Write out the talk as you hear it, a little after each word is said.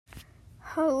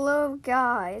Hello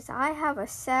guys, I have a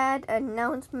sad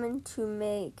announcement to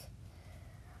make.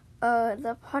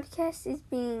 The podcast is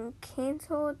being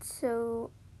canceled,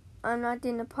 so I'm not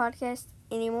doing the podcast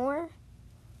anymore.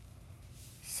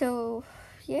 So,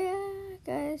 yeah,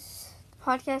 guys, the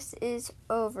podcast is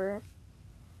over.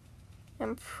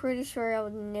 I'm pretty sure I will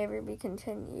never be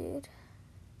continued.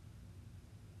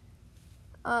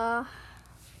 I'm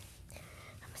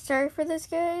sorry for this,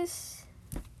 guys.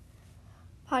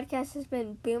 Podcast has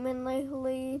been booming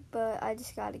lately, but I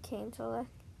just gotta cancel it.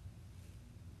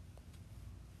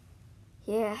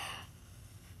 Yeah.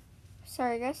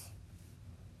 Sorry, guys.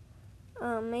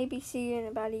 Maybe see you in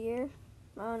about a year.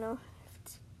 I don't know if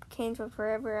it's canceled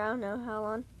forever. I don't know how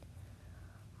long,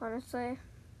 honestly.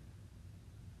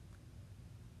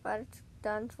 But it's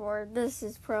done for. This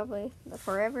is probably the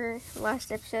forever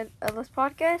last episode of this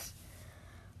podcast.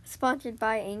 Sponsored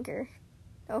by Anchor.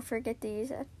 Don't forget to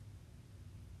use it.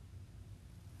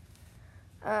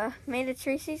 Made it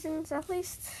 3 seasons at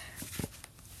least.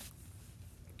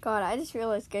 God, I just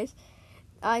realized, guys,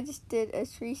 I just did a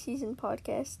 3-season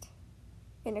podcast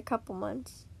in a couple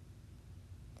months.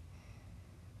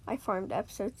 I farmed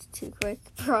episodes too quick.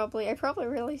 I probably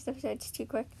released episodes too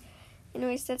quick.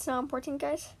 Anyways, that's not important,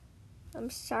 guys. I'm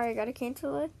sorry I gotta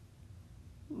cancel it.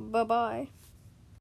 Bye-bye.